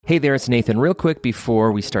Hey there, it's Nathan. Real quick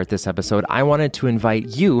before we start this episode, I wanted to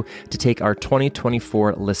invite you to take our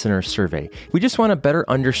 2024 listener survey. We just want to better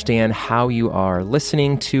understand how you are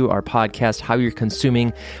listening to our podcast, how you're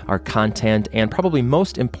consuming our content, and probably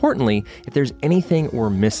most importantly, if there's anything we're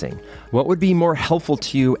missing. What would be more helpful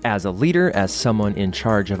to you as a leader, as someone in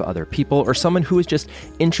charge of other people, or someone who is just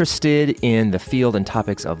interested in the field and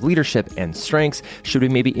topics of leadership and strengths? Should we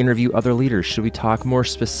maybe interview other leaders? Should we talk more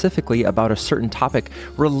specifically about a certain topic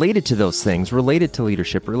related to those things, related to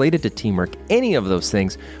leadership, related to teamwork, any of those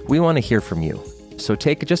things? We want to hear from you. So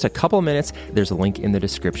take just a couple minutes. There's a link in the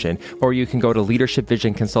description, or you can go to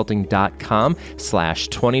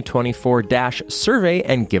leadershipvisionconsulting.com/2024-survey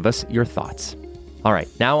and give us your thoughts. All right,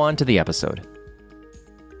 now on to the episode.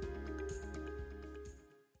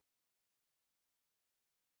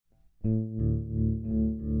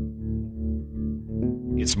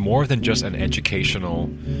 It's more than just an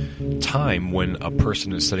educational time when a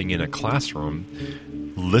person is sitting in a classroom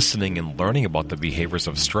listening and learning about the behaviors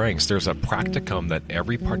of strengths. There's a practicum that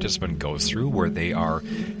every participant goes through where they are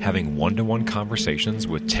having one-to-one conversations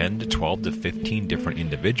with 10 to 12 to 15 different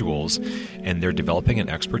individuals, and they're developing an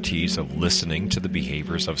expertise of listening to the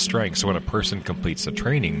behaviors of strengths. So when a person completes the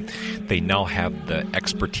training, they now have the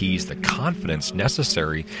expertise, the confidence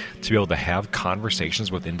necessary to be able to have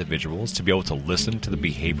conversations with individuals, to be able to listen to the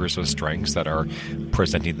behaviors of strengths that are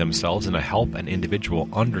presenting themselves, and to help an individual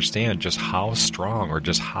understand just how strong or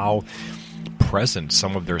just how present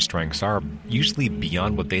some of their strengths are, usually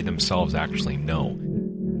beyond what they themselves actually know.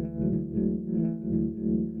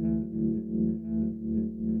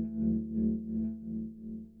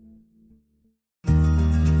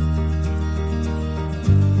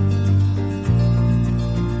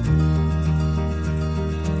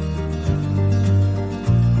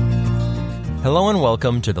 Hello and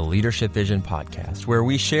welcome to the Leadership Vision Podcast, where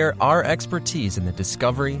we share our expertise in the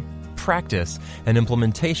discovery, practice, and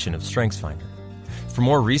implementation of StrengthsFinder. For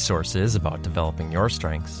more resources about developing your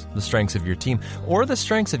strengths, the strengths of your team, or the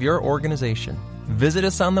strengths of your organization, visit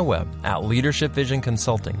us on the web at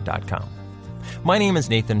leadershipvisionconsulting.com. My name is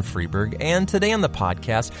Nathan Freeberg, and today on the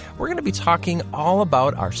podcast, we're going to be talking all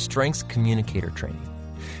about our Strengths Communicator training.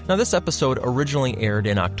 Now, this episode originally aired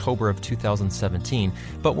in October of 2017,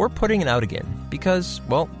 but we're putting it out again because,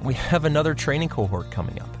 well, we have another training cohort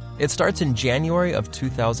coming up. It starts in January of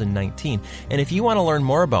 2019, and if you want to learn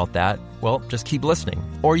more about that, well, just keep listening,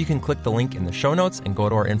 or you can click the link in the show notes and go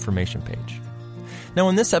to our information page. Now,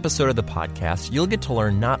 in this episode of the podcast, you'll get to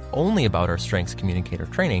learn not only about our Strengths Communicator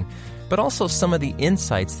training, but also some of the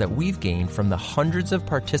insights that we've gained from the hundreds of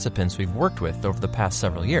participants we've worked with over the past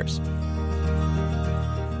several years.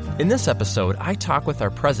 In this episode, I talk with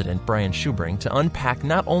our president, Brian Schubring, to unpack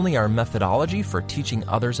not only our methodology for teaching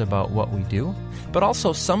others about what we do, but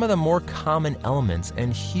also some of the more common elements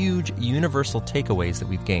and huge universal takeaways that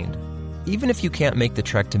we've gained. Even if you can't make the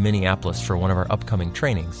trek to Minneapolis for one of our upcoming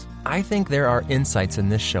trainings, I think there are insights in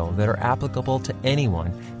this show that are applicable to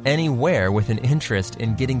anyone, anywhere with an interest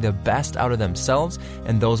in getting the best out of themselves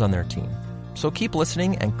and those on their team. So keep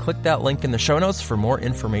listening and click that link in the show notes for more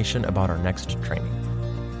information about our next training.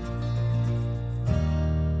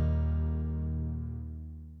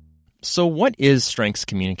 So what is Strengths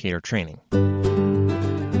Communicator training?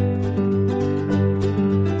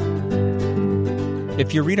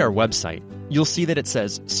 If you read our website, you'll see that it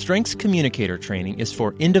says Strengths Communicator training is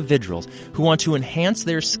for individuals who want to enhance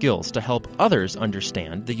their skills to help others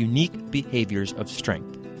understand the unique behaviors of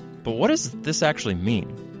strength. But what does this actually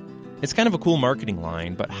mean? It's kind of a cool marketing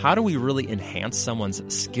line, but how do we really enhance someone's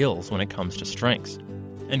skills when it comes to strengths?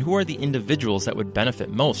 And who are the individuals that would benefit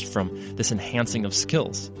most from this enhancing of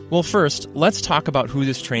skills? Well, first, let's talk about who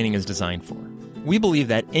this training is designed for. We believe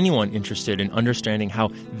that anyone interested in understanding how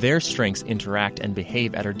their strengths interact and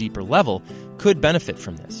behave at a deeper level could benefit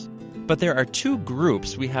from this. But there are two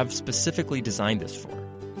groups we have specifically designed this for.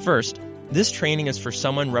 First, this training is for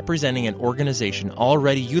someone representing an organization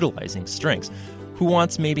already utilizing strengths, who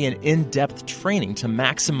wants maybe an in-depth training to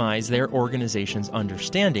maximize their organization's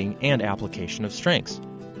understanding and application of strengths.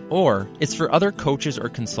 Or it's for other coaches or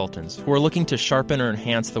consultants who are looking to sharpen or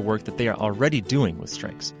enhance the work that they are already doing with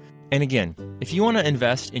strengths. And again, if you want to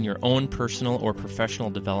invest in your own personal or professional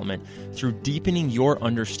development through deepening your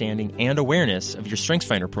understanding and awareness of your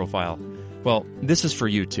StrengthsFinder profile, well, this is for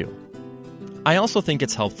you too. I also think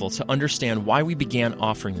it's helpful to understand why we began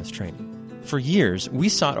offering this training. For years, we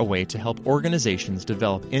sought a way to help organizations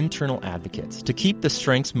develop internal advocates to keep the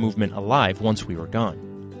strengths movement alive once we were gone.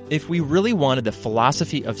 If we really wanted the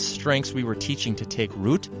philosophy of strengths we were teaching to take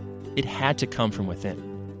root, it had to come from within.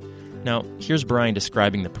 Now, here's Brian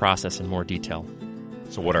describing the process in more detail.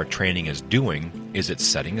 So what our training is doing is it's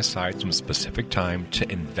setting aside some specific time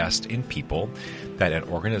to invest in people that an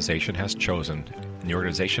organization has chosen. And the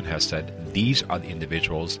organization has said, these are the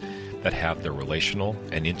individuals that have the relational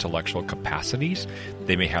and intellectual capacities.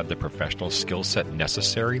 They may have the professional skill set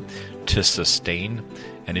necessary to sustain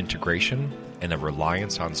an integration and a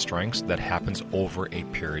reliance on strengths that happens over a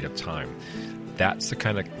period of time. That's the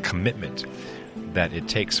kind of commitment that it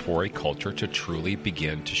takes for a culture to truly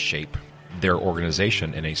begin to shape their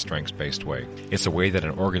organization in a strengths-based way. It's a way that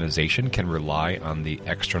an organization can rely on the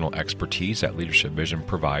external expertise that Leadership Vision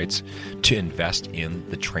provides to invest in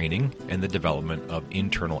the training and the development of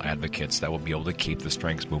internal advocates that will be able to keep the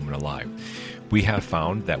strengths movement alive. We have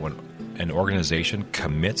found that when an organization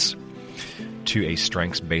commits to a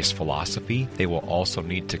strengths-based philosophy, they will also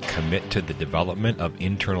need to commit to the development of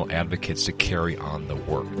internal advocates to carry on the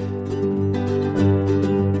work.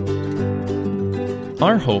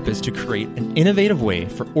 Our hope is to create an innovative way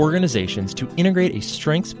for organizations to integrate a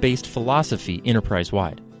strengths-based philosophy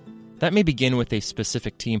enterprise-wide. That may begin with a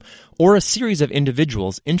specific team or a series of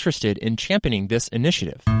individuals interested in championing this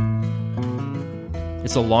initiative.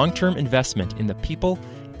 It's a long-term investment in the people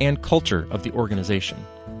and culture of the organization.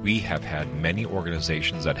 We have had many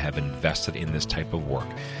organizations that have invested in this type of work,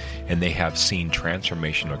 and they have seen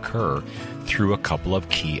transformation occur through a couple of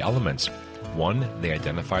key elements. One, they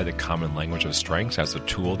identify the common language of strengths as a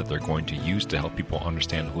tool that they're going to use to help people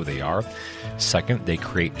understand who they are. Second, they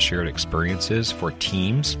create shared experiences for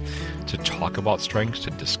teams to talk about strengths, to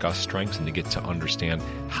discuss strengths, and to get to understand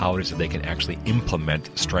how it is that they can actually implement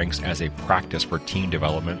strengths as a practice for team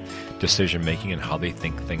development, decision-making, and how they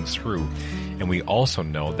think things through. And we also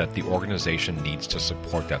know that the organization needs to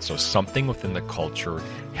support that. So something within the culture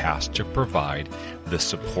has to provide the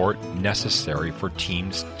support necessary for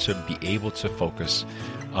teams to be able to focus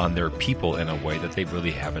on their people in a way that they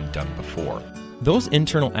really haven't done before. Those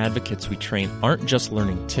internal advocates we train aren't just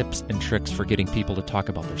learning tips and tricks for getting people to talk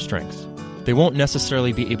about their strengths. They won't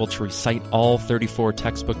necessarily be able to recite all 34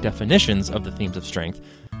 textbook definitions of the themes of strength,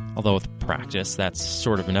 although with practice that's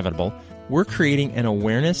sort of inevitable. We're creating an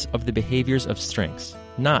awareness of the behaviors of strengths,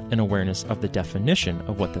 not an awareness of the definition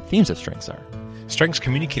of what the themes of strengths are. Strengths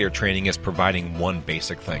Communicator training is providing one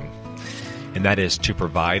basic thing, and that is to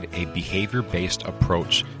provide a behavior-based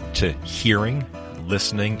approach to hearing,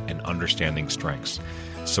 listening, and understanding strengths.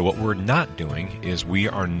 So what we're not doing is we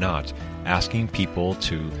are not asking people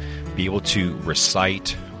to be able to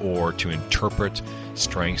recite or to interpret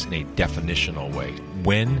strengths in a definitional way.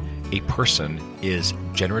 When a person is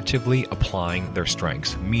generatively applying their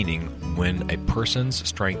strengths, meaning when a person's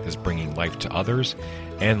strength is bringing life to others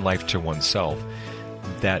and life to oneself,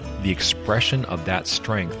 that the expression of that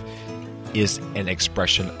strength is an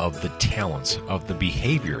expression of the talents, of the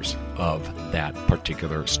behaviors of that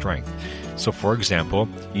particular strength. So for example,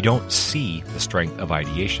 you don't see the strength of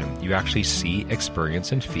ideation. You actually see,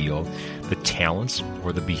 experience, and feel the talents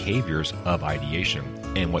or the behaviors of ideation.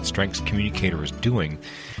 And what Strengths Communicator is doing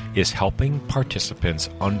is helping participants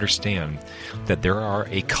understand that there are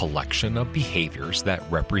a collection of behaviors that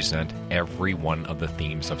represent every one of the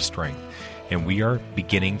themes of strength. And we are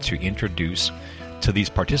beginning to introduce to these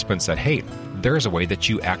participants that, hey, there's a way that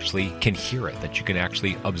you actually can hear it, that you can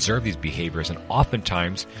actually observe these behaviors, and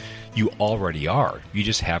oftentimes you already are. You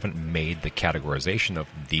just haven't made the categorization of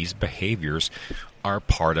these behaviors are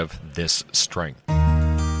part of this strength.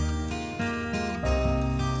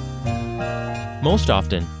 Most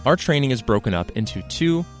often, our training is broken up into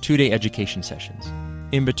two-day education sessions.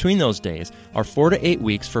 In between those days are 4 to 8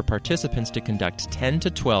 weeks for participants to conduct 10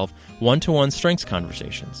 to 12 one-to-one strengths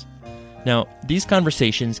conversations. Now, these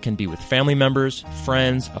conversations can be with family members,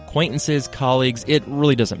 friends, acquaintances, colleagues. It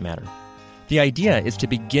really doesn't matter. The idea is to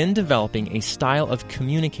begin developing a style of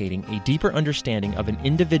communicating a deeper understanding of an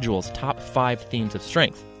individual's top 5 themes of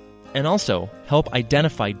strength, and also help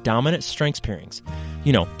identify dominant strengths pairings,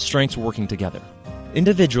 strengths working together.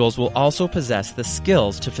 Individuals will also possess the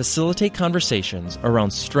skills to facilitate conversations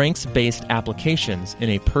around strengths-based applications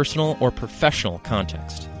in a personal or professional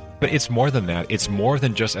context. But it's more than that. It's more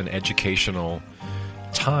than just an educational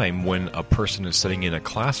time when a person is sitting in a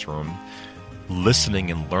classroom listening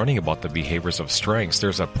and learning about the behaviors of strengths.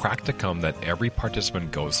 There's a practicum that every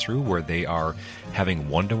participant goes through where they are having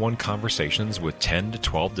one-to-one conversations with 10 to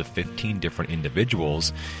 12 to 15 different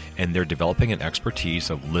individuals, and they're developing an expertise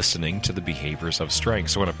of listening to the behaviors of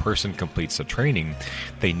strengths. So when a person completes the training,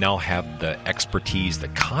 they now have the expertise, the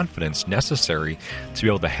confidence necessary to be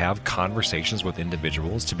able to have conversations with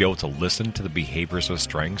individuals, to be able to listen to the behaviors of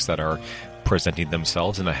strengths that are presenting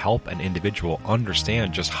themselves, and to help an individual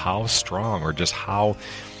understand just how strong or just how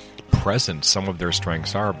present some of their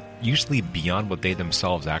strengths are, usually beyond what they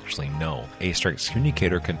themselves actually know. A strengths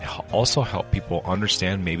communicator can also help people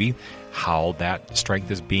understand maybe how that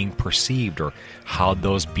strength is being perceived or how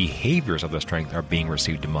those behaviors of the strength are being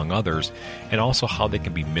received among others, and also how they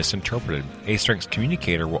can be misinterpreted. A strengths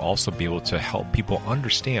communicator will also be able to help people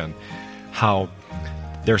understand how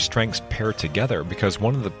their strengths pair together, because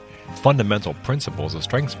one of the fundamental principles of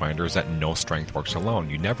StrengthsFinder is that no strength works alone.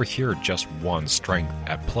 You never hear just one strength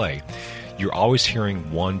at play. You're always hearing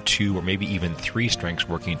 1, 2, or maybe even 3 strengths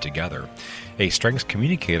working together. A strengths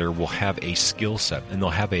communicator will have a skill set, and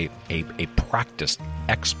they'll have a practiced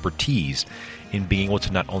expertise in being able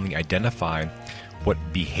to not only identify what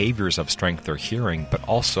behaviors of strength they're hearing, but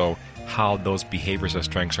also how those behaviors of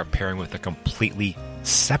strengths are pairing with a completely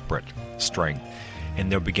separate strength. And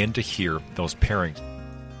they'll begin to hear those pairings.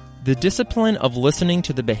 The discipline of listening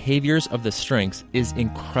to the behaviors of the strengths is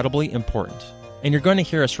incredibly important, and you're going to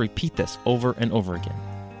hear us repeat this over and over again.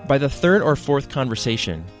 By the 3rd or 4th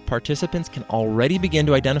conversation, participants can already begin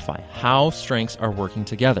to identify how strengths are working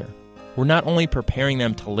together. We're not only preparing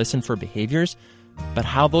them to listen for behaviors, but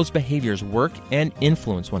how those behaviors work and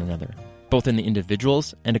influence one another, both in the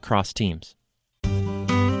individuals and across teams.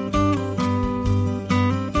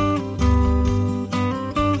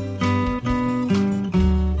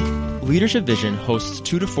 Leadership Vision hosts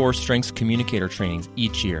 2 to 4 strengths communicator trainings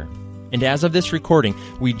each year. And as of this recording,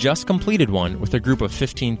 we just completed one with a group of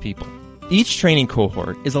 15 people. Each training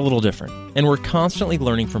cohort is a little different, and we're constantly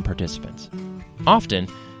learning from participants. Often,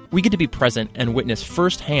 we get to be present and witness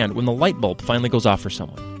firsthand when the light bulb finally goes off for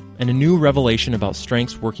someone, and a new revelation about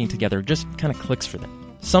strengths working together just kind of clicks for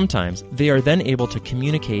them. Sometimes, they are then able to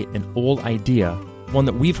communicate an old idea, one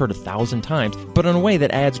that we've heard 1,000 times, but in a way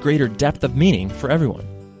that adds greater depth of meaning for everyone.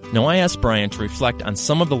 Now, I asked Brian to reflect on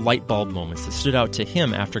some of the light bulb moments that stood out to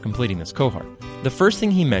him after completing this cohort. The first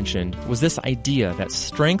thing he mentioned was this idea that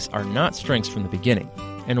strengths are not strengths from the beginning,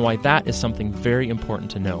 and why that is something very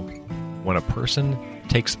important to know. When a person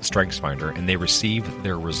takes StrengthsFinder and they receive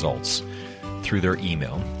their results through their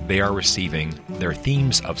email, they are receiving their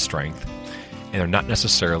themes of strength, and they're not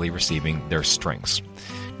necessarily receiving their strengths.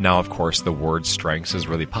 Now, of course, the word strengths is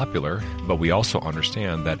really popular, but we also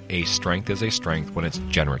understand that a strength is a strength when it's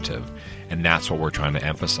generative, and that's what we're trying to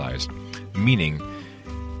emphasize. Meaning,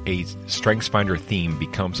 a StrengthsFinder theme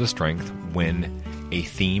becomes a strength when a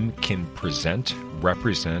theme can present,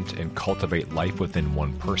 represent, and cultivate life within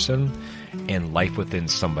one person and life within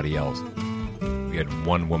somebody else. We had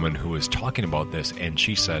one woman who was talking about this, and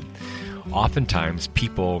she said, oftentimes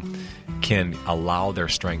people can allow their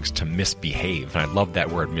strengths to misbehave. And I love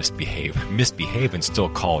that word, misbehave. Misbehave and still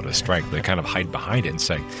call it a strength. They kind of hide behind it and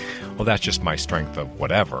say, well, that's just my strength of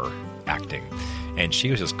whatever, acting. And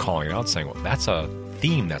she was just calling it out, saying, well, that's a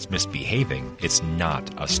theme that's misbehaving. It's not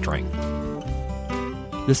a strength.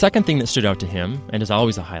 The second thing that stood out to him, and is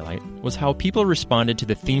always a highlight, was how people responded to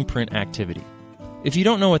the theme print activity. If you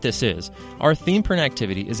don't know what this is, our theme print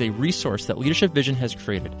activity is a resource that Leadership Vision has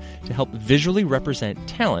created to help visually represent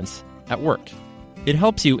talents at work. It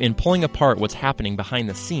helps you in pulling apart what's happening behind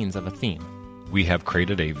the scenes of a theme. We have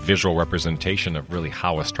created a visual representation of really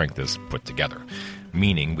how a strength is put together,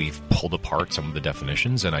 meaning we've pulled apart some of the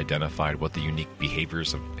definitions and identified what the unique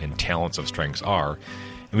behaviors and talents of strengths are,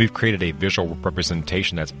 and we've created a visual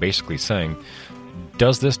representation that's basically saying,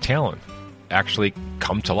 does this talent actually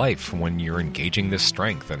come to life when you're engaging this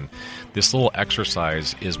strength? And this little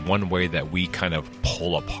exercise is one way that we kind of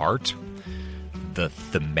pull apart the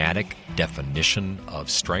thematic definition of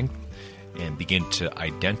strength and begin to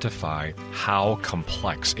identify how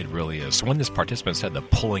complex it really is. So when this participant said the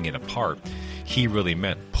pulling it apart, he really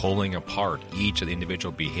meant pulling apart each of the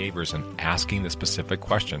individual behaviors and asking the specific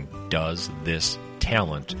question, does this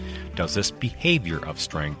talent, does this behavior of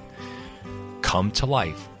strength come to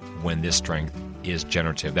life when this strength is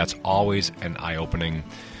generative? That's always an eye-opening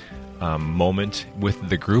moment with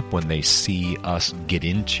the group when they see us get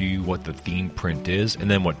into what the theme print is. And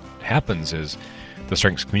then what happens is the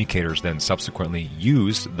strengths communicators then subsequently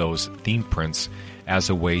use those theme prints as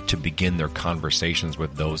a way to begin their conversations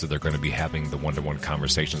with those that they're going to be having the one-to-one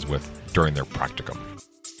conversations with during their practicum.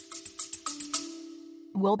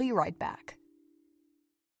 We'll be right back.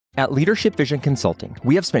 At Leadership Vision Consulting,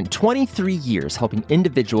 we have spent 23 years helping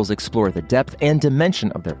individuals explore the depth and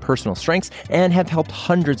dimension of their personal strengths and have helped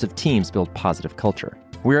hundreds of teams build positive culture.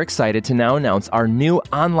 We're excited to now announce our new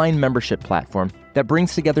online membership platform that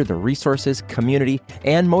brings together the resources, community,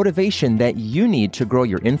 and motivation that you need to grow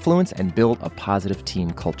your influence and build a positive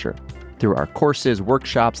team culture. Through our courses,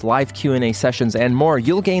 workshops, live Q&A sessions, and more,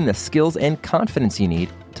 you'll gain the skills and confidence you need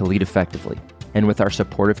to lead effectively. And with our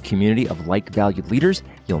supportive community of like-valued leaders,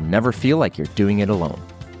 you'll never feel like you're doing it alone.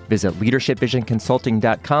 Visit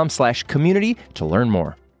leadershipvisionconsulting.com/community to learn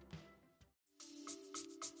more.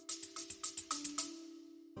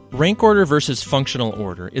 Rank order versus functional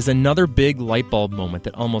order is another big light bulb moment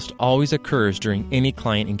that almost always occurs during any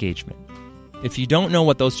client engagement. If you don't know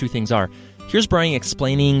what those two things are, here's Brian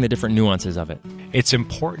explaining the different nuances of it. It's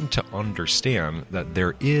important to understand that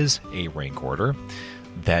there is a rank order,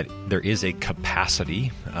 that there is a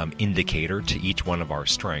capacity indicator to each one of our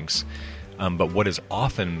strengths. But what is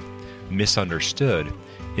often misunderstood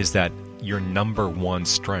is that your number one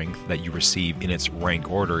strength that you receive in its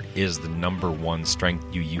rank order is the number one strength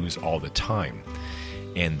you use all the time.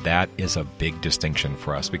 And that is a big distinction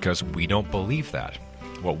for us because we don't believe that.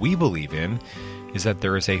 What we believe in is that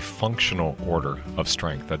there is a functional order of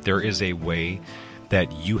strength, that there is a way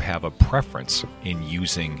that you have a preference in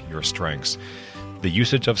using your strengths. The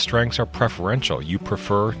usage of strengths are preferential. You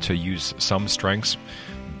prefer to use some strengths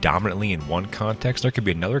dominantly in one context. There could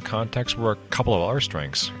be another context where a couple of other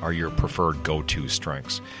strengths are your preferred go-to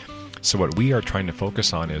strengths. So what we are trying to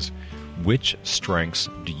focus on is which strengths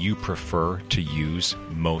do you prefer to use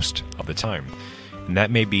most of the time? And that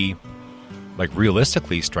may be like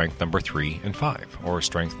realistically strength number 3 and 5 or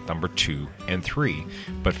strength number 2 and 3.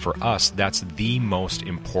 But for us, that's the most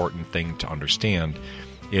important thing to understand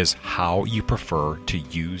is how you prefer to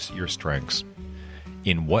use your strengths,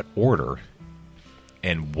 in what order,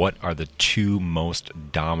 and what are the two most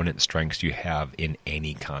dominant strengths you have in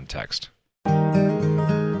any context.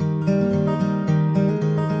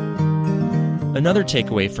 Another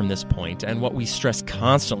takeaway from this point, and what we stress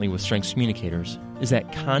constantly with strengths communicators, is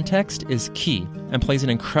that context is key and plays an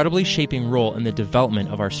incredibly shaping role in the development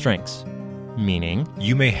of our strengths. Meaning,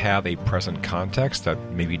 you may have a present context that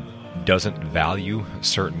maybe doesn't value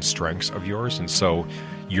certain strengths of yours, and so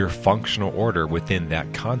your functional order within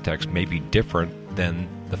that context may be different than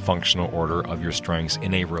the functional order of your strengths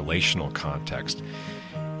in a relational context.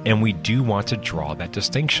 And we do want to draw that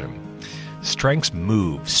distinction. Strengths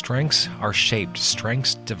move, strengths are shaped,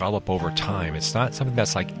 strengths develop over time. It's not something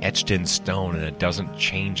that's like etched in stone and it doesn't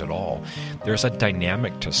change at all. There's a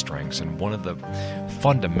dynamic to strengths, and one of the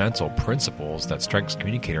fundamental principles that strengths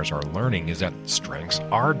communicators are learning is that strengths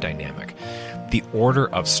are dynamic. The order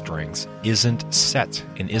of strengths isn't set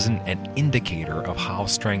and isn't an indicator of how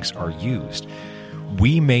strengths are used.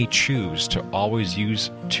 We may choose to always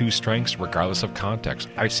use two strengths regardless of context.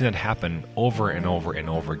 I've seen it happen over and over and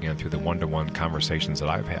over again through the one-to-one conversations that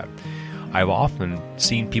I've had. I've often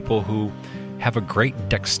seen people who have a great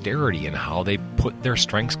dexterity in how they put their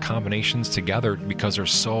strengths combinations together because they're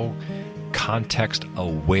so context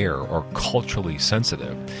aware or culturally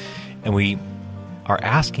sensitive. And we are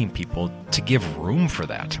asking people to give room for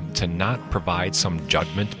that, to not provide some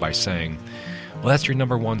judgment by saying, well, that's your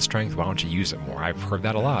number one strength, why don't you use it more? I've heard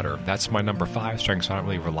that a lot. Or that's my number 5 strength, so I don't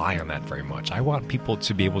really rely on that very much. I want people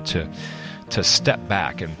to be able to step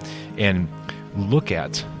back and look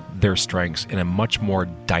at their strengths in a much more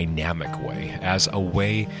dynamic way, as a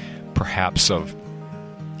way perhaps of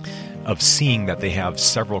seeing that they have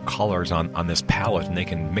several colors on this palette, and they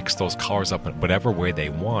can mix those colors up in whatever way they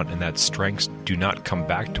want, and that strengths do not come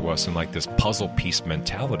back to us in like this puzzle piece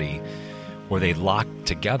mentality where they lock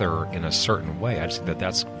together in a certain way. I just think that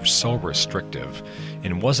that's so restrictive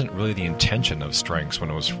and wasn't really the intention of strengths when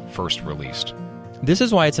it was first released. This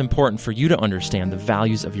is why it's important for you to understand the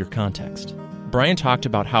values of your context. Brian talked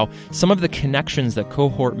about how some of the connections that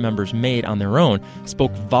cohort members made on their own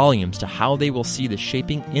spoke volumes to how they will see the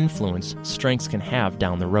shaping influence strengths can have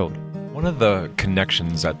down the road. One of the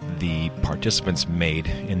connections that the participants made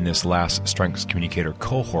in this last Strengths Communicator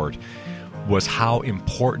cohort was how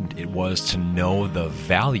important it was to know the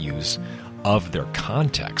values of their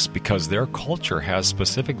context, because their culture has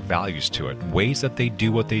specific values to it, ways that they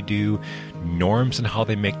do what they do, norms in how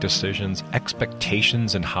they make decisions,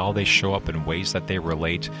 expectations in how they show up in ways that they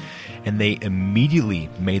relate, and they immediately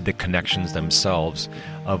made the connections themselves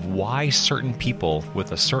of why certain people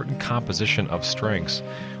with a certain composition of strengths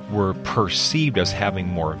were perceived as having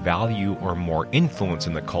more value or more influence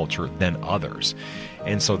in the culture than others.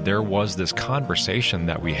 And so there was this conversation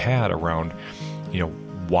that we had around,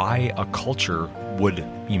 why a culture would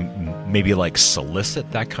maybe like solicit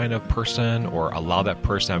that kind of person or allow that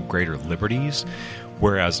person to have greater liberties,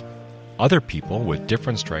 whereas other people with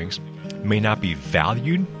different strengths may not be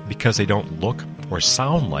valued because they don't look or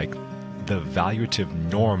sound like the valuative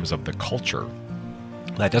norms of the culture.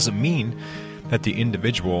 That doesn't mean that the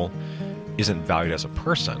individual isn't valued as a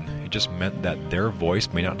person. It just meant that their voice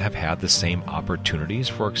may not have had the same opportunities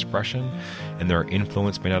for expression, and their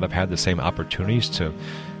influence may not have had the same opportunities to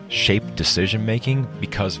shape decision making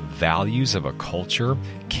because values of a culture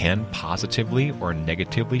can positively or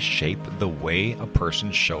negatively shape the way a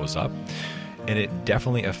person shows up. And it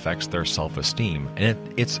definitely affects their self-esteem. And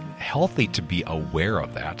it's healthy to be aware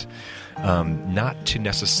of that, not to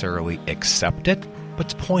necessarily accept it, but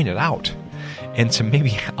to point it out. And to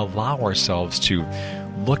maybe allow ourselves to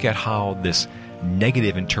look at how this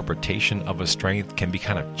negative interpretation of a strength can be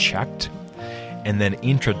kind of checked, and then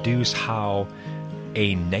introduce how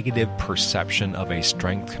a negative perception of a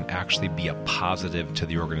strength can actually be a positive to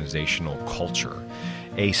the organizational culture.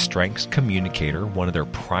 A strengths communicator, one of their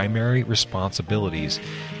primary responsibilities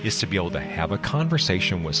is to be able to have a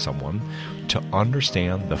conversation with someone, to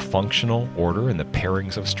understand the functional order and the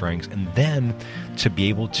pairings of strengths, and then to be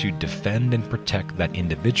able to defend and protect that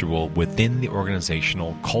individual within the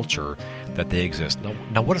organizational culture that they exist.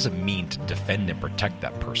 Now, what does it mean to defend and protect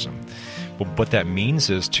that person? Well, what that means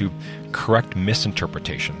is to correct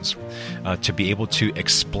misinterpretations, to be able to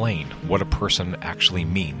explain what a person actually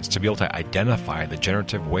means, to be able to identify the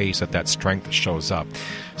generative ways that strength shows up.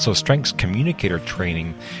 So strengths communicator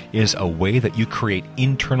training is a way that you create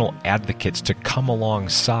internal advocates to come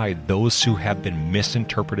alongside those who have been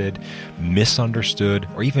misinterpreted, misunderstood,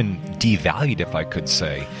 or even devalued, if I could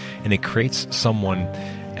say. And it creates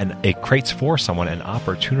for someone an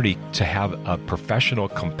opportunity to have a professional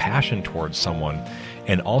compassion towards someone,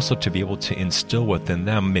 and also to be able to instill within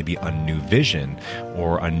them maybe a new vision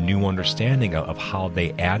or a new understanding of how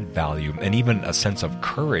they add value, and even a sense of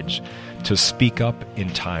courage to speak up in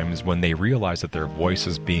times when they realize that their voice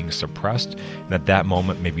is being suppressed, and at that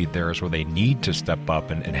moment maybe there's where they need to step up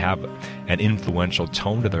and have an influential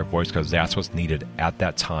tone to their voice, because that's what's needed at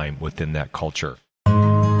that time within that culture.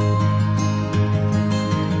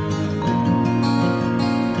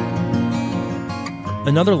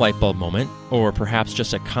 Another light bulb moment, or perhaps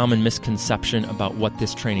just a common misconception about what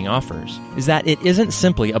this training offers, is that it isn't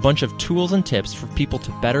simply a bunch of tools and tips for people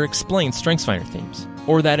to better explain StrengthsFinder themes,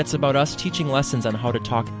 or that it's about us teaching lessons on how to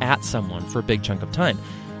talk at someone for a big chunk of time,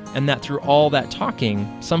 and that through all that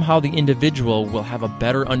talking, somehow the individual will have a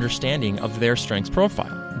better understanding of their strengths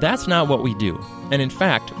profile. That's not what we do. And in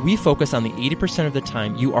fact, we focus on the 80% of the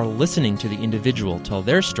time you are listening to the individual tell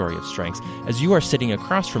their story of strengths as you are sitting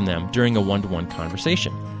across from them during a one-to-one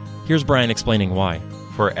conversation. Here's Brian explaining why.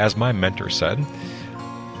 For as my mentor said,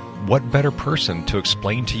 what better person to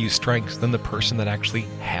explain to you strengths than the person that actually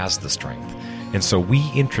has the strength? And so we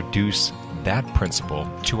introduce that principle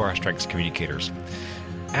to our strengths communicators.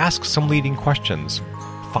 Ask some leading questions.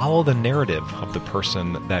 Follow the narrative of the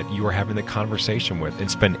person that you are having the conversation with, and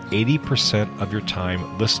spend 80% of your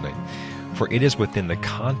time listening. For it is within the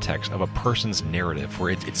context of a person's narrative,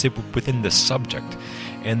 where it's within the subject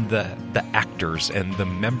and the actors and the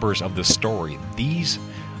members of the story. These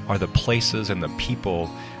are the places and the people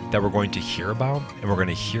that we're going to hear about, and we're going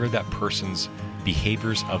to hear that person's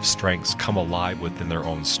behaviors of strengths come alive within their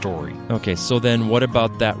own story. Okay, so then what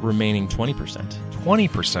about that remaining 20%?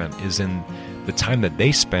 20% is in the time that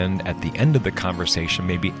they spend at the end of the conversation,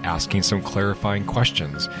 maybe asking some clarifying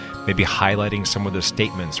questions, maybe highlighting some of the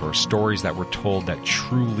statements or stories that were told that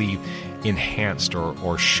truly enhanced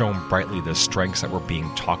or shone brightly the strengths that were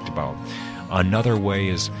being talked about. Another way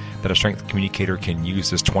is that a strength communicator can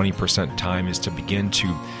use this 20% time is to begin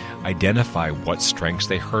to identify what strengths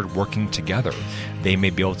they heard working together. They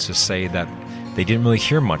may be able to say that they didn't really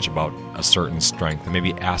hear much about a certain strength, and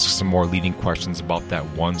maybe ask some more leading questions about that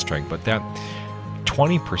one strength. But that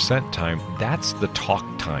 20% time, that's the talk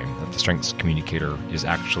time that the strengths communicator is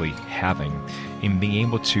actually having in being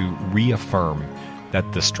able to reaffirm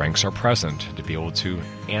that the strengths are present, to be able to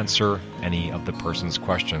answer any of the person's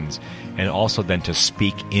questions, and also then to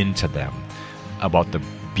speak into them about the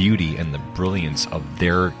beauty and the brilliance of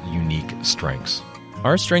their unique strengths.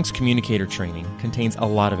 Our Strengths Communicator training contains a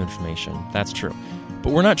lot of information, that's true.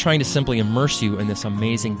 But we're not trying to simply immerse you in this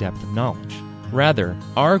amazing depth of knowledge. Rather,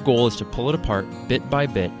 our goal is to pull it apart bit by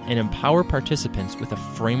bit and empower participants with a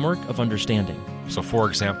framework of understanding. So for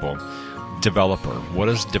example, developer. What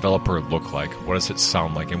does developer look like? What does it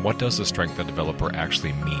sound like? And what does the strength of developer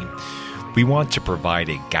actually mean? We want to provide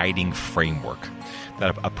a guiding framework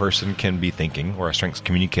that a person can be thinking, or a strengths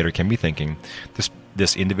communicator can be thinking,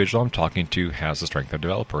 this individual I'm talking to has the strength of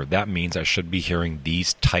developer. That means I should be hearing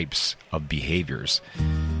these types of behaviors.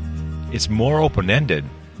 It's more open-ended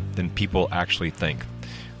than people actually think.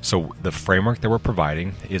 So the framework that we're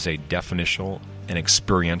providing is a definitional and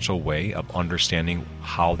experiential way of understanding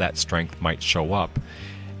how that strength might show up,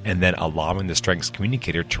 and then allowing the strengths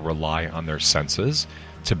communicator to rely on their senses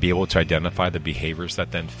to be able to identify the behaviors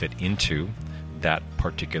that then fit into that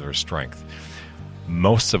particular strength.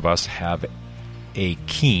 Most of us have a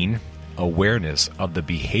keen awareness of the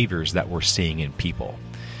behaviors that we're seeing in people.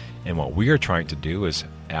 And what we are trying to do is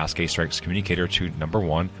ask a strengths communicator to, number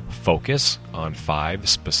one, focus on 5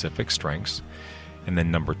 specific strengths. And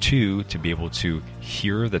then number 2, to be able to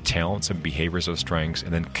hear the talents and behaviors of strengths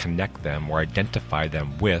and then connect them or identify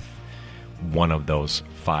them with one of those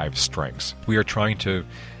 5 strengths. We are trying to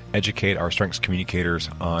educate our strengths communicators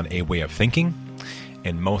on a way of thinking,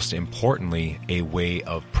 and most importantly, a way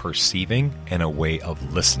of perceiving and a way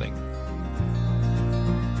of listening.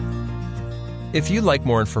 If you'd like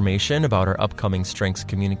more information about our upcoming Strengths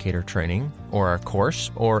Communicator training, or our course,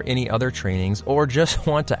 or any other trainings, or just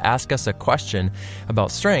want to ask us a question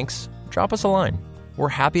about strengths, drop us a line. We're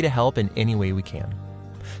happy to help in any way we can.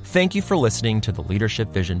 Thank you for listening to the Leadership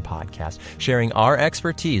Vision Podcast, sharing our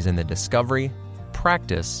expertise in the discovery,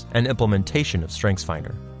 practice, and implementation of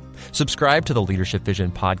StrengthsFinder. Subscribe to the Leadership Vision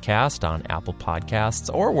Podcast on Apple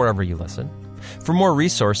Podcasts or wherever you listen. For more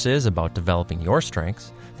resources about developing your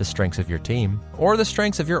strengths, the strengths of your team, or the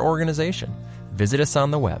strengths of your organization, visit us on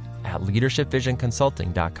the web at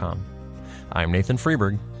leadershipvisionconsulting.com. I'm Nathan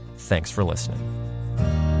Freeberg. Thanks for listening.